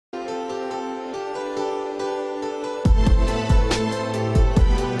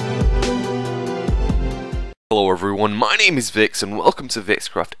Hello everyone, my name is Vikz and welcome to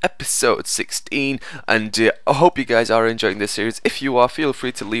VikzCraft episode 16, and I hope you guys are enjoying this series. If you are, feel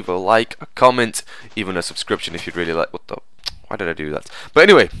free to leave a like, a comment, even a subscription if you'd really like. Why did I do that? But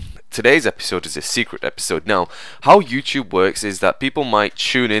anyway, today's episode is a secret episode. Now, how YouTube works is that people might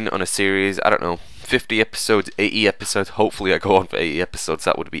tune in on a series, I don't know, 50 episodes, 80 episodes. Hopefully I go on for 80 episodes.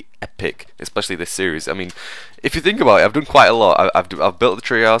 That would be epic, especially this series. I mean, if you think about it, I've done quite a lot. I've built the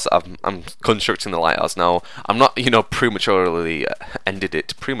treehouse. I'm constructing the lighthouse now. I'm not, prematurely ended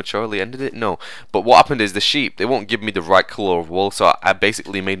it. No, but what happened is the sheep, they won't give me the right color of wool, so I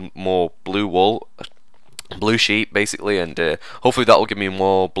basically made more blue wool. Blue sheep basically, and hopefully that will give me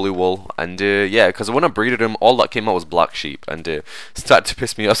more blue wool. And yeah, because when I breeded them, all that came out was black sheep, and it started to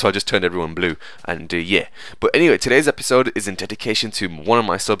piss me off, so I just turned everyone blue. And yeah, but anyway, today's episode is in dedication to one of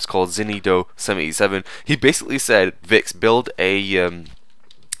my subs called Zinido77. He basically said, Vikz, build a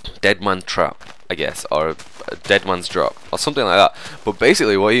dead man trap, I guess, or a dead man's drop, or something like that. But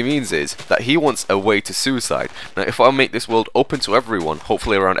basically what he means is that he wants a way to suicide. Now if I make this world open to everyone,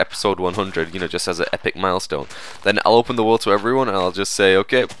 hopefully around episode 100, just as an epic milestone, then I'll open the world to everyone and I'll just say,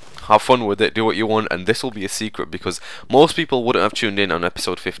 okay, have fun with it, do what you want, and this will be a secret because most people wouldn't have tuned in on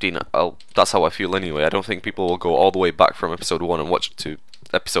episode 15. That's how I feel anyway. I don't think people will go all the way back from episode 1 and watch it to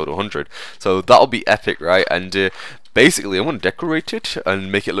episode 100. So that'll be epic, right? And basically, I'm going to decorate it and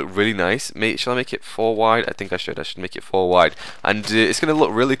make it look really nice. Shall I make it 4 wide? I think I should. I should make it 4 wide. And it's going to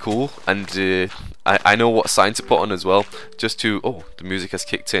look really cool. And I know what sign to put on as well. Just to... Oh, the music has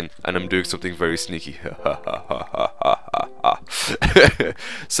kicked in. And I'm doing something very sneaky.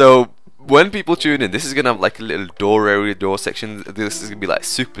 So, when people tune in, this is going to have like a little door area, door section. This is going to be like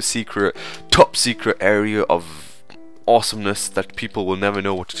super secret, top secret area of awesomeness that people will never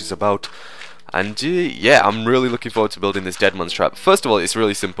know what it is about. And yeah, I'm really looking forward to building this dead man's trap. First of all, it's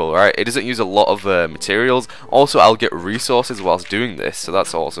really simple, right? It doesn't use a lot of materials. Also, I'll get resources whilst doing this, so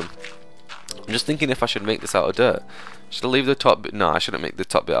that's awesome. I'm just thinking if I should make this out of dirt. Should I leave the top bit? No, I shouldn't make the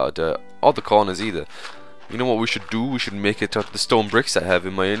top bit out of dirt. Or the corners either. You know what we should do? We should make it out of the stone bricks I have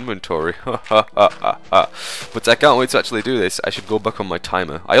in my inventory. But I can't wait to actually do this. I should go back on my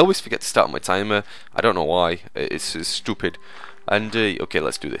timer. I always forget to start my timer. I don't know why. It's stupid. And okay,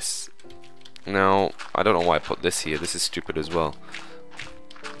 let's do this. Now, I don't know why I put this here. This is stupid as well.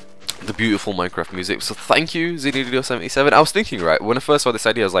 The beautiful Minecraft music. So thank you, Zinido77. I was thinking, right, when I first saw this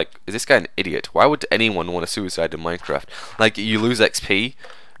idea, I was like, is this guy an idiot? Why would anyone want to suicide in Minecraft? Like, you lose XP,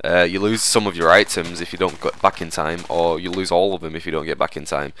 you lose some of your items if you don't get back in time, or you lose all of them if you don't get back in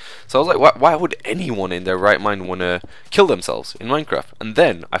time. So I was like, why would anyone in their right mind want to kill themselves in Minecraft? And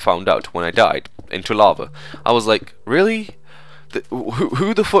then I found out when I died into lava. I was like, really?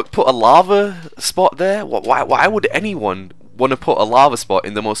 Who the fuck put a lava spot there? Why would anyone want to put a lava spot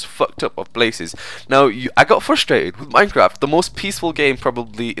in the most fucked up of places? Now, I got frustrated with Minecraft, the most peaceful game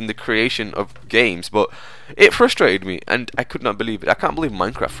probably in the creation of games, but it frustrated me, and I could not believe it. I can't believe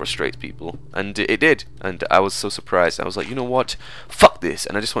Minecraft frustrates people, and it did, and I was so surprised. I was like, you know what? Fuck this,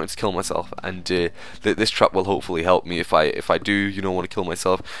 and I just wanted to kill myself, and this trap will hopefully help me if I do, want to kill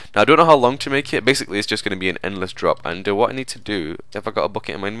myself. Now, I don't know how long to make it. Basically, it's just going to be an endless drop, and what I need to do, have I got a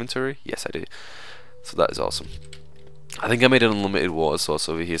bucket in my inventory? Yes, I do. So that is awesome. I think I made an unlimited water source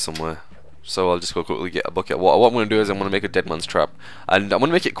over here somewhere. So I'll just go quickly get a bucket of water. What I'm going to do is I'm going to make a dead man's trap. And I'm going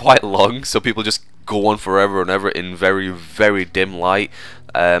to make it quite long so people just go on forever and ever in very, very dim light.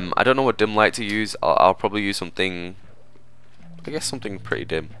 I don't know what dim light to use. I'll probably use something, I guess something pretty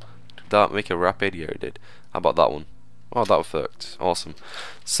dim. Did that make a rapid? Yeah, it did. How about that one? Oh, that worked. Awesome.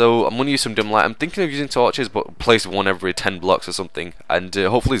 So I'm going to use some dim light. I'm thinking of using torches, but place one every 10 blocks or something. And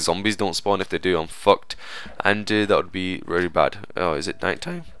hopefully zombies don't spawn. If they do, I'm fucked. And that would be really bad. Oh, is it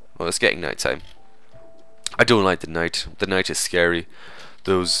nighttime? Oh, it's getting nighttime. I don't like the night. The night is scary.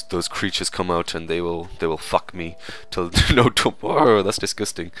 Those creatures come out and they will fuck me till no tomorrow. That's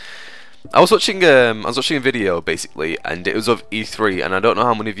disgusting. I was watching a video basically, and it was of E3, and I don't know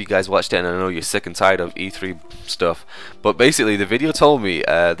how many of you guys watched it, and I know you're sick and tired of E3 stuff, but basically the video told me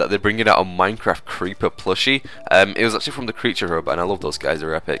that they're bringing out a Minecraft creeper plushie. It was actually from the Creature Hub, and I love those guys,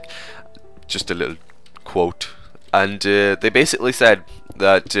 they're epic. Just a little quote, and they basically said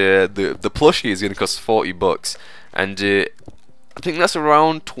that the plushie is going to cost 40 bucks, and I think that's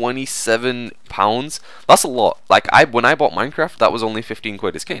around £27. That's a lot. Like when I bought Minecraft, that was only 15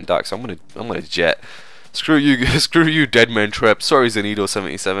 quid. It's getting dark, so I'm gonna jet. Screw you, screw you, dead man trap. Sorry,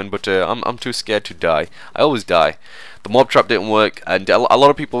 Zinido77, but I'm too scared to die. I always die. The mob trap didn't work, and a lot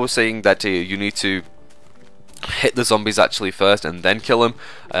of people were saying that you need to hit the zombies actually first and then kill them.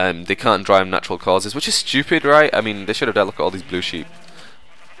 They can't drive natural causes, which is stupid, right? I mean, they should have died. Look at all these blue sheep.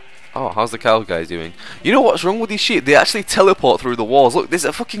 Oh, how's the cow guys doing? You know what's wrong with these sheep? They actually teleport through the walls. Look, there's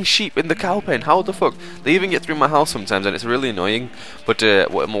a fucking sheep in the cow pen. How the fuck? They even get through my house sometimes, and it's really annoying. But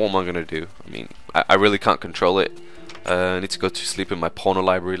what am I gonna do? I mean, I really can't control it. I need to go to sleep in my porno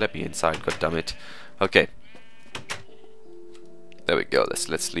library. Let me inside. God damn it. Okay. There we go.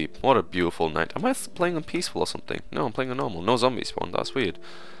 Let's sleep. What a beautiful night. Am I playing on peaceful or something? No, I'm playing on normal. No zombie spawn. That's weird.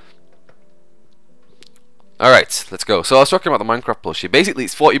 Alright, let's go. So I was talking about the Minecraft plushie. Basically,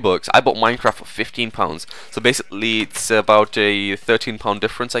 it's 40 bucks. I bought Minecraft for 15 pounds. So basically, it's about a 13 pound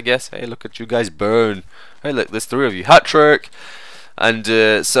difference, I guess. Hey, look at you guys burn. Hey, look, there's 3 of you. Hat trick! And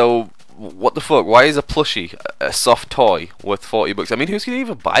so, what the fuck? Why is a plushie, a soft toy, worth 40 bucks? I mean, who's gonna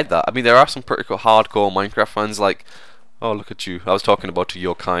even buy that? I mean, there are some pretty cool hardcore Minecraft fans like... Oh, look at you. I was talking about to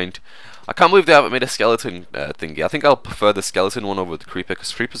your kind. I can't believe they haven't made a skeleton thingy. I think I'll prefer the skeleton one over the creeper,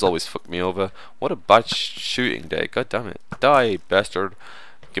 because creepers always fuck me over. What a bad shooting day. God damn it. Die, bastard.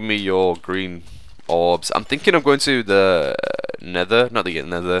 Give me your green orbs. I'm thinking of going to the nether. Not the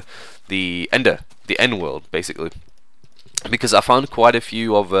nether. The ender. The end world, basically. Because I found quite a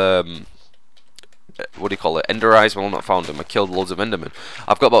few of... what do you call it? Ender eyes. Well, not found them. I killed loads of endermen.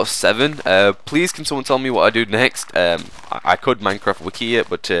 I've got about 7. Please, can someone tell me what I do next? I could Minecraft wiki it,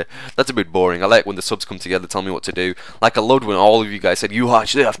 but that's a bit boring. I like when the subs come together, tell me what to do. Like, I loved when all of you guys said you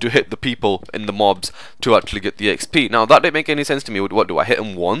actually have to hit the people in the mobs to actually get the XP. Now that didn't make any sense to me. What do I hit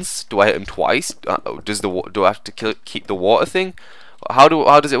them once? Do I hit them twice? Do I have to keep the water thing? How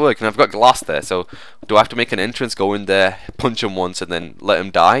does it work? And I've got glass there, so do I have to make an entrance, go in there, punch him once, and then let him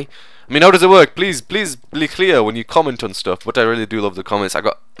die? I mean, how does it work? Please be clear when you comment on stuff. But I really do love the comments. I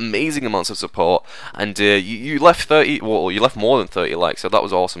got amazing amounts of support, and you left 30. Well, you left more than 30 likes, so that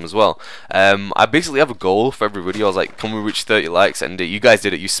was awesome as well. I basically have a goal for every video. I was like, can we reach 30 likes? And you guys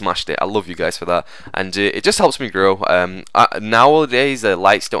did it. You smashed it. I love you guys for that, and it just helps me grow. Nowadays,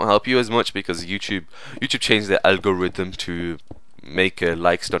 likes don't help you as much because YouTube changed their algorithm to make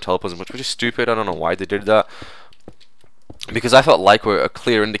likes not help as much, which is stupid. I don't know why they did that. Because I felt like were a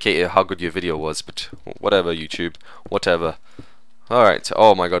clear indicator of how good your video was, but whatever, YouTube, whatever. Alright,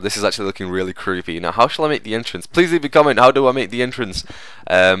 oh my god, this is actually looking really creepy. Now, how shall I make the entrance? Please leave a comment, how do I make the entrance?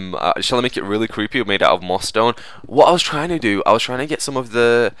 Shall I make it really creepy, made out of moss stone? What I was trying to do, I was trying to get some of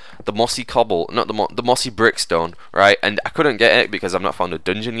the mossy cobble, not the mossy brickstone, right? And I couldn't get it because I've not found a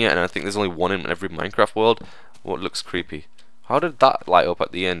dungeon yet, and I think there's only one in every Minecraft world. What looks creepy? How did that light up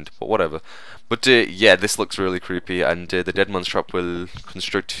at the end? But whatever. But yeah, this looks really creepy, and the Dead Man's Trap will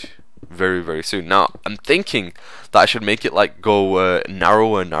construct very, very soon. Now, I'm thinking that I should make it like go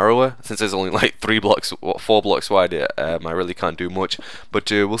narrower and narrower, since there's only like 4 blocks wide. I really can't do much,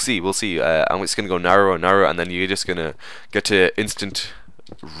 but we'll see. I'm just gonna go narrower and narrower, and then you're just gonna get to instant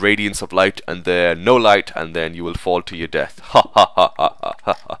radiance of light, and then no light, and then you will fall to your death. Ha ha ha ha ha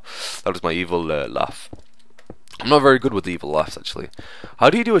ha. That was my evil laugh. I'm not very good with evil laughs, actually. How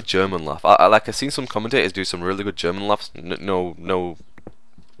do you do a German laugh? I've seen some commentators do some really good German laughs. No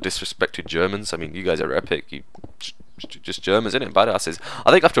disrespect to Germans. I mean, you guys are epic. You just Germans, isn't it? Badasses. I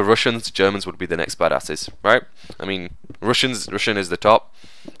think after Russians, Germans would be the next badasses, right? I mean, Russian is the top,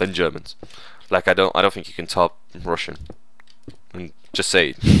 then Germans. Like, I don't think you can top Russian. And just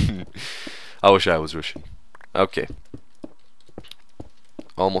say it. I wish I was Russian. Okay.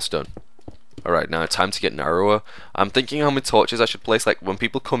 Almost done. Alright, now time to get narrower. I'm thinking how many torches I should place. Like, when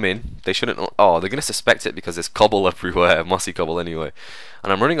people come in, they shouldn't... Oh, they're gonna suspect it because there's cobble everywhere. Mossy cobble anyway.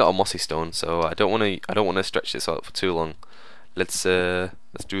 And I'm running out of mossy stone, so I don't wanna stretch this out for too long. Let's do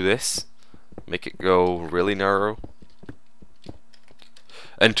this. Make it go really narrow.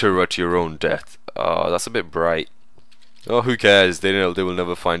 Enter at your own death. Oh, that's a bit bright. Oh, who cares? They will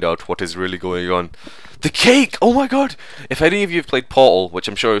never find out what is really going on. The cake! Oh my god! If any of you have played Portal, which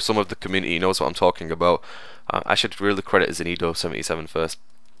I'm sure some of the community knows what I'm talking about, I should really credit Zenido77 first.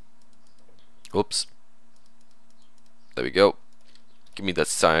 Oops. There we go. Give me that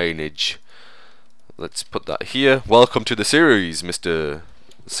signage. Let's put that here. Welcome to the series, Mr.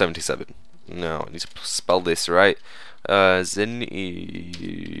 77. Now, I need to spell this right.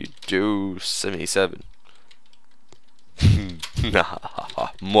 Zenido77.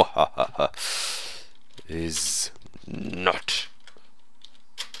 Is not.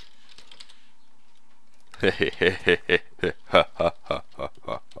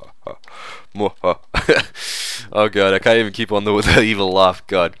 Oh god, I can't even keep on with the evil laugh.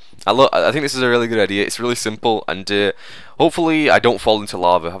 God, I think this is a really good idea. It's really simple, and hopefully I don't fall into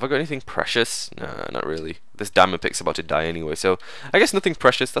lava. Have I got anything precious? Nah, not really. This diamond pick's about to die anyway, so I guess nothing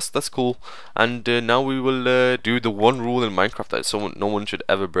precious. That's cool. And now we will do the one rule in Minecraft that no one should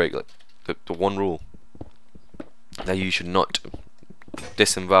ever break. Like the one rule that you should not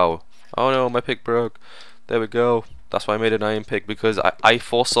disavow. Oh no, my pick broke. There we go. That's why I made an iron pick, because I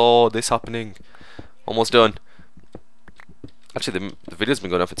foresaw this happening. Almost done. Actually, the video's been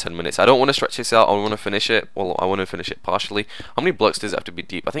going on for 10 minutes. I don't want to stretch this out. I want to finish it. Well, I want to finish it partially. How many blocks does it have to be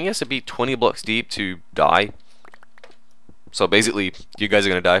deep? I think it has to be 20 blocks deep to die. So basically, you guys are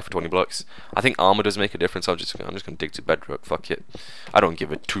going to die for 20 blocks. I think armor does make a difference. I'm just going to dig to bedrock. Fuck it. I don't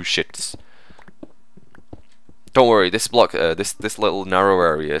give it two shits. Don't worry. This block, this little narrow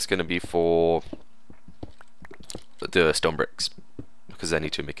area is going to be for the stone bricks, because I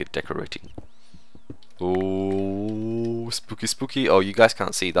need to make it decorating. Oh, spooky, spooky. Oh, you guys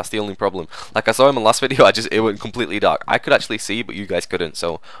can't see. That's the only problem. Like I saw in my last video, it went completely dark. I could actually see, but you guys couldn't.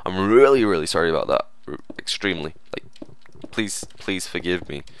 So I'm really, really sorry about that. Extremely. Like, please forgive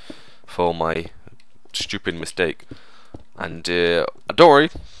me for my stupid mistake. And don't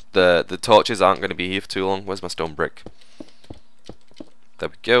worry, the torches aren't going to be here for too long. Where's my stone brick? There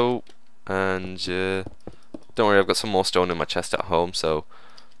we go. And don't worry, I've got some more stone in my chest at home. So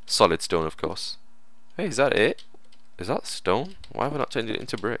solid stone, of course. Hey, is that it? Is that stone? Why have I not turned it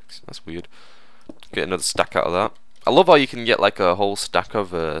into bricks? That's weird. Get another stack out of that. I love how you can get like a whole stack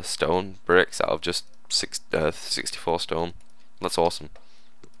of stone bricks out of just 64 stone. That's awesome.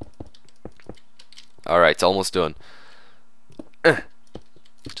 Alright, it's almost done.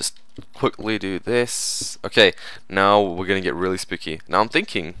 Just quickly do this. Okay, now we're gonna get really spooky. Now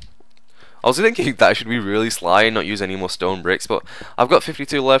I was thinking that I should be really sly and not use any more stone bricks, but I've got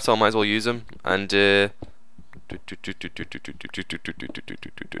 52 left, so I might as well use them. And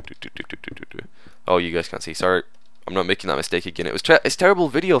oh, you guys can't see. Sorry, I'm not making that mistake again. It's terrible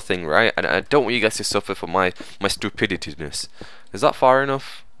video thing, right? And I don't want you guys to suffer for my stupidityness. Is that far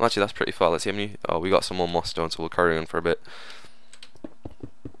enough? Well, actually, that's pretty far. Let's see how many. Oh, we got some more moss stone, so we'll carry on for a bit.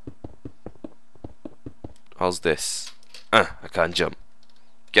 How's this? I can't jump.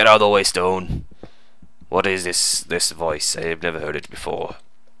 Get out of the way, stone. What is this voice? I've never heard it before.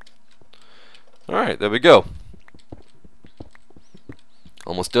 Alright, there we go.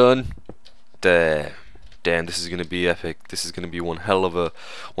 Almost done. Damn, this is gonna be epic. This is gonna be one hell of a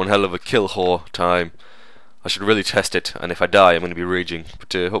kill whore time. I should really test it, and if I die, I'm gonna be raging.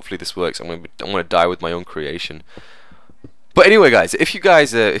 But hopefully this works. I'm gonna die with my own creation. But anyway, guys, if you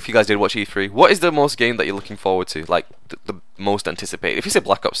guys did watch E3, what is the most game that you're looking forward to? Like the most anticipated? If you say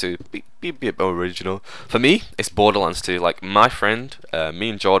Black Ops 2, be a bit more original. For me, it's Borderlands 2. Like my friend, me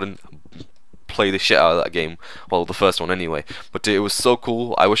and Jordan play the shit out of that game. Well, the first one anyway. But it was so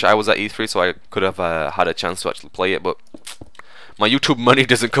cool. I wish I was at E3 so I could have had a chance to actually play it. But my YouTube money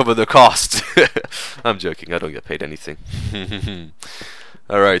doesn't cover the cost. I'm joking. I don't get paid anything.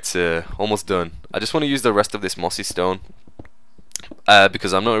 Alright, almost done. I just want to use the rest of this mossy stone.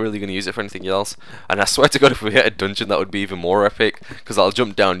 Because I'm not really going to use it for anything else. And I swear to God, if we hit a dungeon, that would be even more epic. Because I'll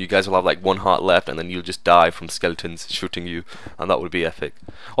jump down, you guys will have like one heart left, and then you'll just die from skeletons shooting you. And that would be epic.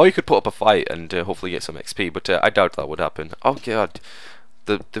 Or you could put up a fight and hopefully get some XP. But I doubt that would happen. Oh God.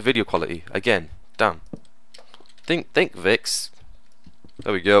 The video quality. Again. Damn. Think Vikz.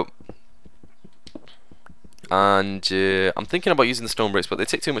 There we go. And I'm thinking about using the stone bricks, but they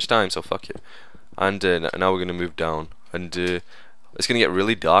take too much time, so fuck it. And now we're going to move down. And it's going to get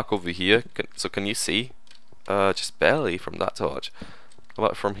really dark over here. So can you see? Just barely from that torch. How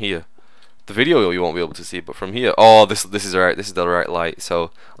about from here? The video you won't be able to see, but from here. Oh, this is right. This is the right light.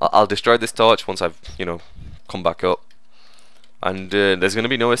 So I'll destroy this torch once I've come back up. And there's going to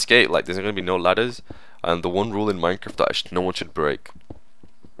be no escape. Like there's going to be no ladders. And the one rule in Minecraft that no one should break.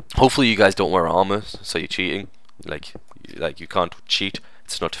 Hopefully you guys don't wear armor, so you're cheating. Like you can't cheat.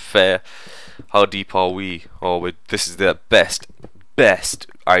 It's not fair. How deep are we? Oh, this is the best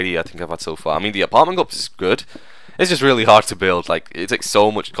idea I think I've had so far. I mean, the apartment complex is good. It's just really hard to build. Like, it takes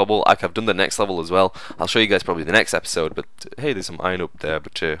so much cobble. Like, I've done the next level as well. I'll show you guys probably the next episode. But hey, there's some iron up there.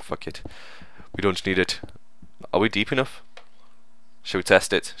 But fuck it, we don't need it. Are we deep enough? Should we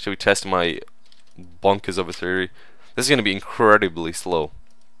test it? Should we test my bonkers of a theory? This is going to be incredibly slow.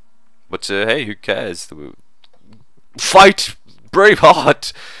 But hey, who cares? Fight!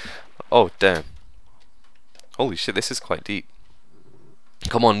 Braveheart! Oh, damn. Holy shit, this is quite deep.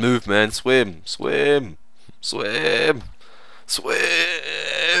 Come on, move, man. Swim. Swim. Swim.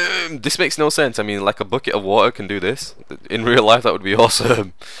 Swim. This makes no sense. I mean, like a bucket of water can do this. In real life, that would be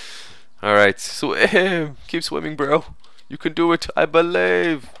awesome. Alright, swim. Keep swimming, bro. You can do it. I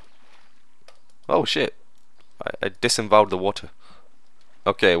believe. Oh, shit. I disemboweled the water.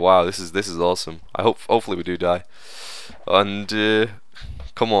 Okay, wow, this is awesome. Hopefully we do die. And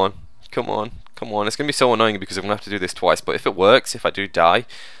come on. It's gonna be so annoying because I'm gonna have to do this twice. But if it works, if I do die,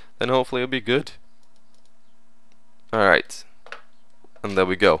 then hopefully it'll be good. Alright. And there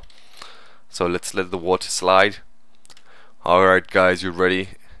we go. So let's let the water slide. Alright guys, you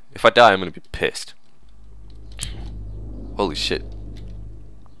ready? If I die, I'm gonna be pissed. Holy shit.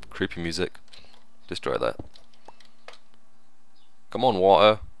 Creepy music. Destroy that. Come on,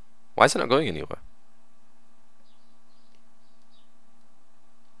 water. Why is it not going anywhere?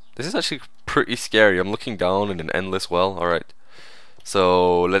 This is actually pretty scary. I'm looking down in an endless well. Alright.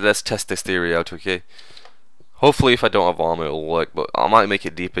 So let's test this theory out, okay? Hopefully if I don't have armor it'll work, but I might make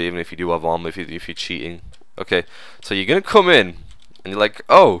it deeper even if you do have armor, if you're cheating. Okay, so you're gonna come in and you're like,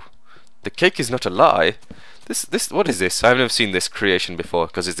 oh, the cake is not a lie. What is this? I've never seen this creation before,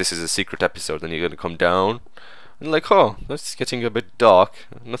 because this is a secret episode. Then you're gonna come down and like, oh, that's getting a bit dark.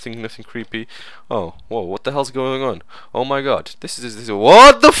 Nothing creepy. Oh, whoa, what the hell's going on? Oh my god, this is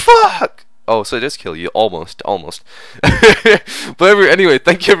what the fuck? Oh, so it does kill you, almost. But anyway,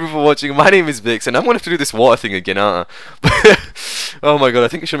 thank you everyone for watching. My name is Vikz, and I'm gonna have to do this water thing again, aren't I? Oh my god, I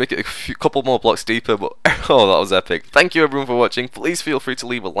think I should make it a couple more blocks deeper. But oh, that was epic. Thank you everyone for watching. Please feel free to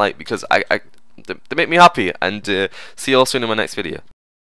leave a like, because they make me happy. And see you all soon in my next video.